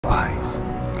eyes.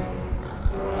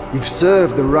 You've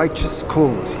served the righteous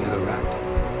cause, Yellow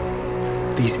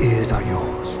Rat. These ears are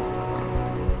yours.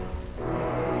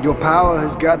 Your power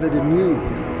has gathered anew,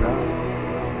 Yellow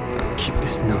Brow. Keep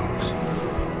this nose.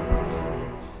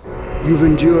 You've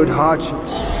endured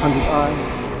hardships on the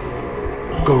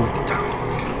eye. Go with the tongue.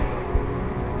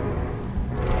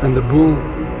 And the bull,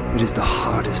 it is the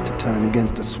hardest to turn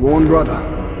against a sworn brother.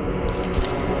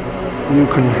 You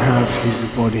can have his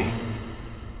body.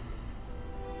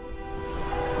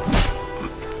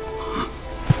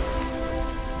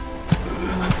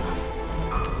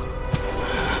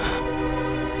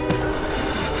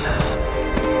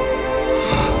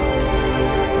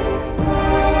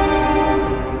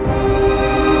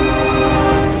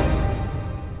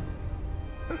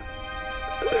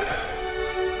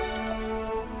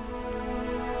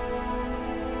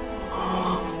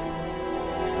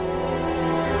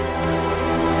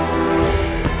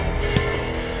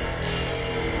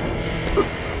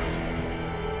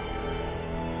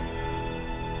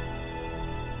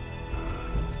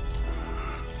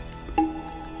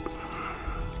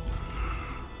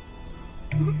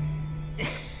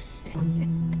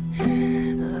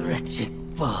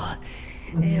 Wretched bull,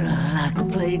 your luck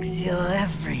plagues your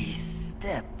every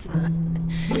step.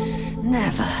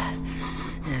 Never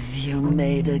have you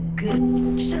made a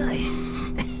good choice.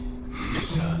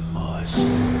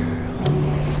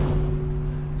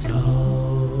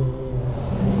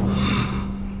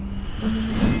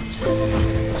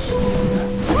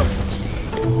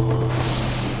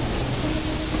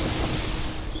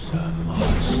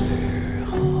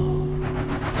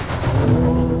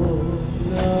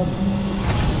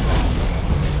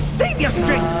 Save your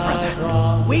strength,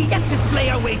 brother! We're yet to slay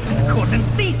our way to the court and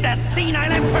seize that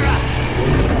senile emperor!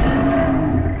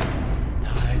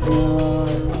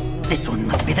 This one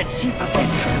must be the chief of their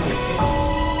troop.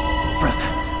 Brother,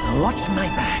 watch my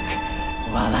back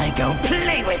while I go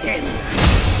play with him!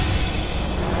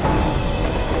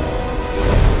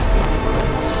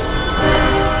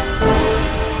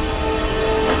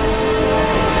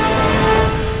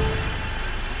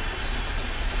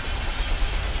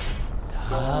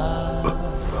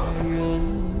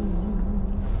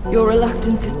 Your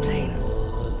reluctance is plain,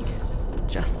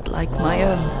 just like my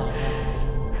own.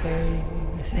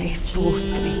 They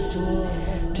forced me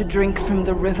to drink from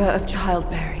the river of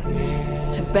childbearing,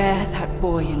 to bear that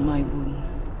boy in my womb.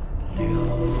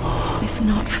 If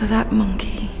not for that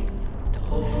monkey,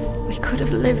 we could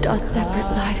have lived our separate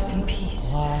lives in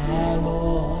peace.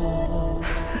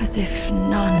 As if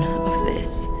none of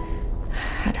this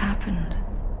had happened.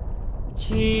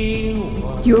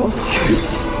 You're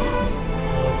cute.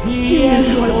 You knew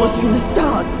who I was from the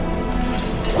start.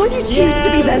 Why did you choose to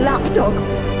be their lapdog?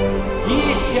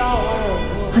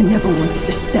 I never wanted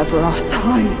to sever our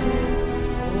ties.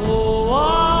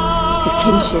 If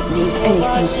kinship means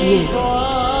anything to you,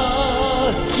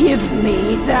 give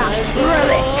me that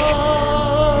relic,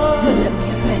 and let me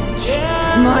avenge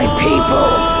my people.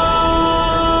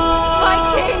 My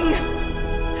king!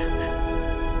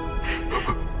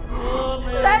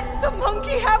 Let the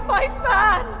monkey have my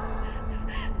fan!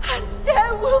 And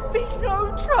there will be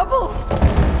no trouble.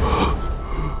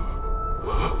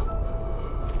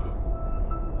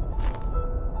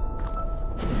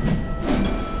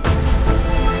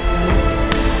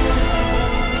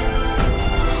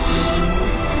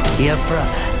 Your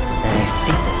brother, I've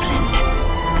disciplined.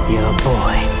 Your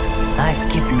boy, I've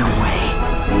given away.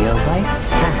 Your wife's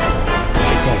fan.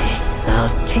 Today,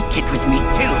 I'll take it with me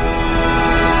too.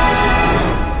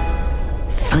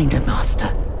 Find a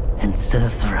master and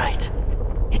serve the right.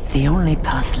 It's the only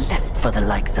path left for the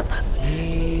likes of us.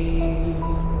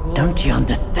 Don't you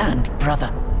understand,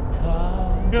 brother?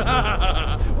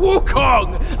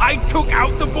 Wukong! I took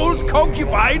out the bull's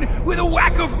concubine with a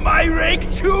whack of my rake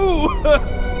too!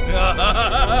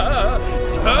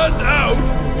 Turned out,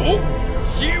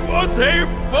 she was a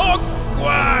fox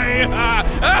squire!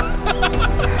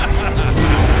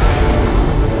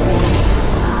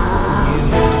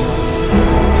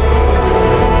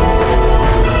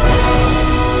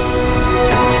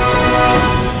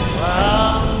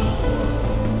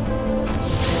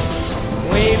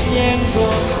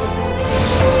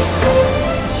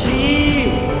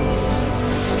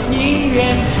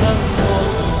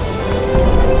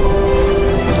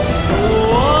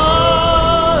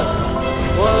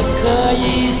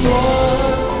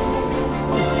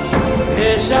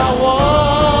 Shall walk.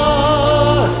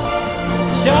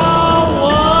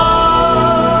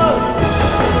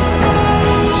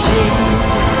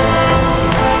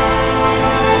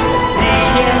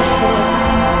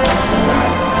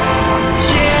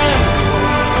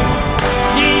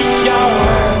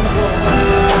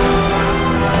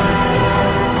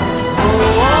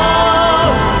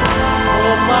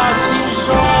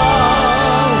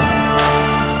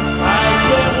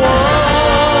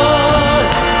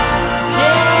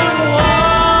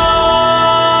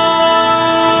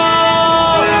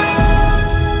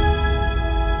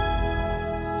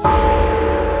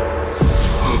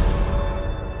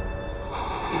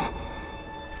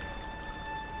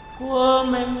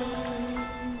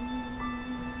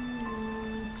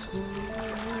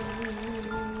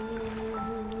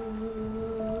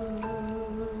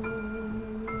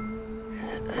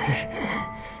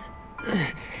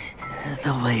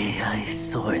 The way I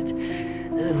saw it,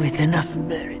 with enough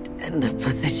merit and a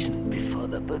position before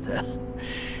the Buddha,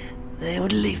 they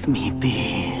would leave me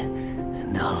be,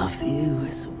 and all of you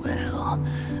as well.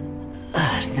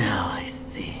 Now I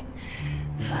see,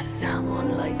 for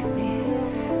someone like me,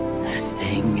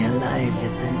 staying alive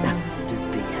is enough to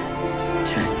be a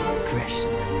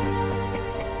transgression.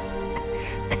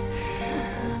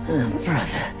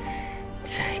 Brother,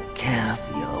 take care of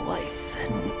your wife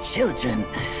and children.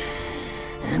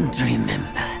 And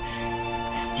remember,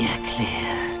 steer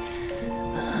clear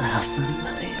of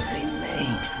my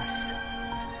remains.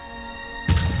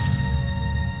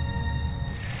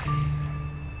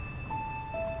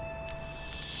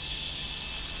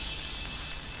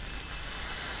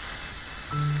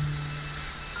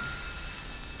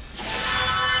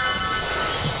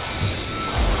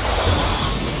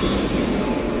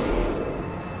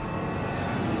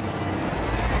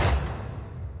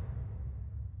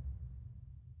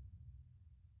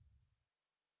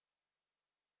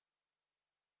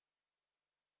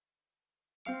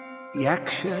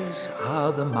 Yakshas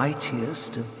are the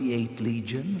mightiest of the 8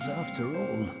 legions, after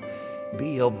all.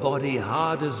 Be your body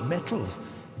hard as metal,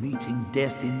 meeting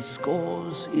death in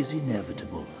scores is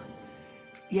inevitable.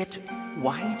 Yet,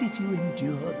 why did you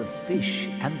endure the fish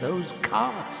and those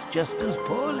carts just as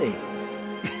poorly?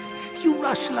 You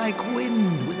rush like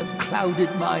wind with a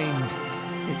clouded mind.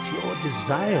 It's your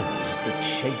desires that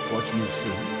shape what you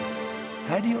see.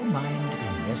 Had your mind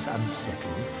been less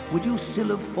unsettled, would you still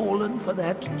have fallen for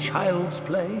that child's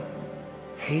play?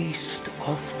 Haste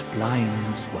oft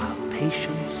blinds while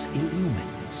patience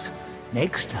illumines.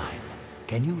 Next time,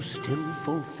 can you still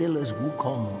fulfill as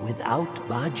Wukong without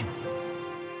Baju?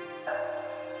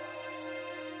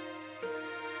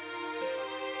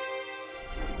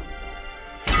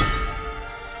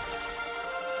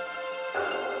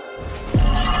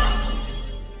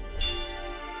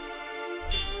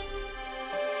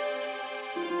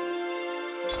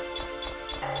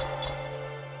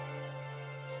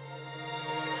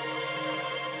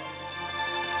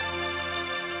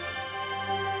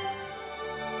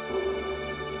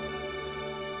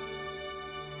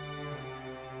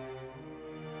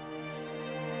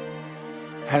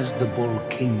 As the Bull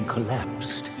King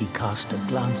collapsed, he cast a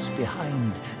glance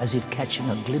behind, as if catching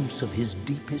a glimpse of his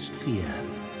deepest fear.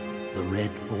 The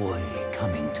Red Boy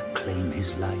coming to claim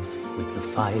his life with the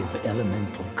 5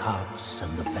 elemental carts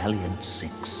and the valiant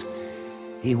 6.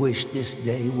 He wished this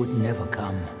day would never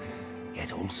come,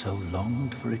 yet also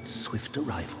longed for its swift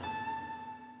arrival.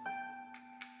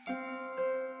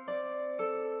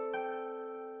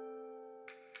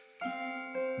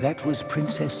 That was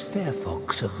Princess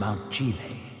Fairfox of Mount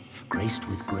Gile. Graced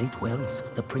with great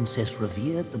wealth, the princess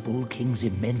revered the Bull King's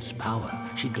immense power.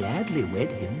 She gladly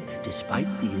wed him,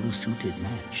 despite the ill-suited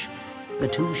match. The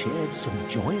two shared some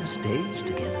joyous days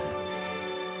together,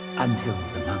 until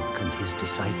the monk and his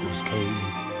disciples came,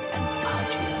 and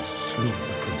Bajia slew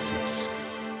the princess.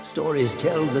 Stories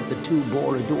tell that the two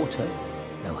bore a daughter,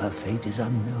 though her fate is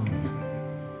unknown.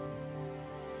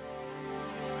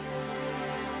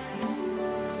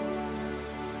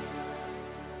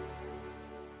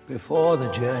 Before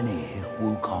the journey,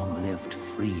 Wukong lived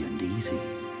free and easy.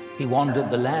 He wandered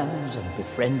the lands and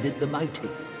befriended the mighty.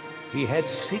 He had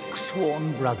 6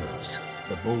 sworn brothers,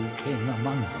 the Bull King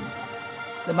among them.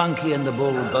 The monkey and the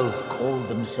bull both called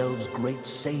themselves great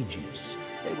sages.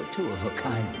 They were 2 of a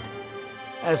kind.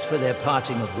 As for their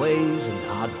parting of ways and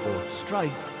hard-fought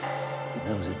strife,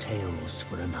 those are tales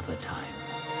for another time.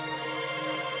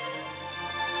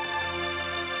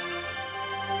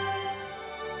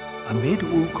 Amid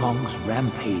Wukong's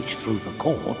rampage through the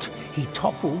court, he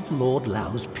toppled Lord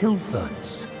Lao's pill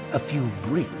furnace. A few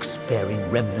bricks bearing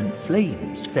remnant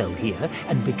flames fell here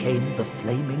and became the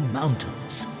Flaming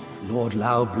Mountains. Lord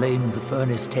Lao blamed the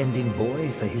furnace-tending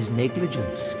boy for his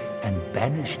negligence and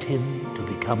banished him to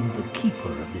become the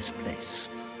keeper of this place.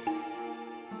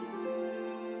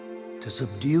 To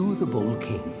subdue the Bull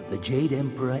King, the Jade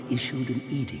Emperor issued an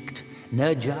edict.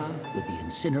 Nerja with the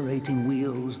incinerating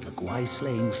wheels, the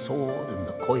Gwai-slaying sword, and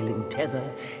the coiling tether,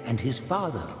 and his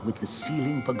father with the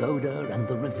sealing pagoda and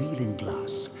the revealing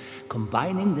glass.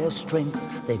 Combining their strengths,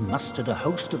 they mustered a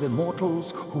host of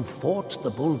immortals who fought the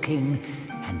Bull King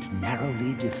and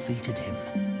narrowly defeated him.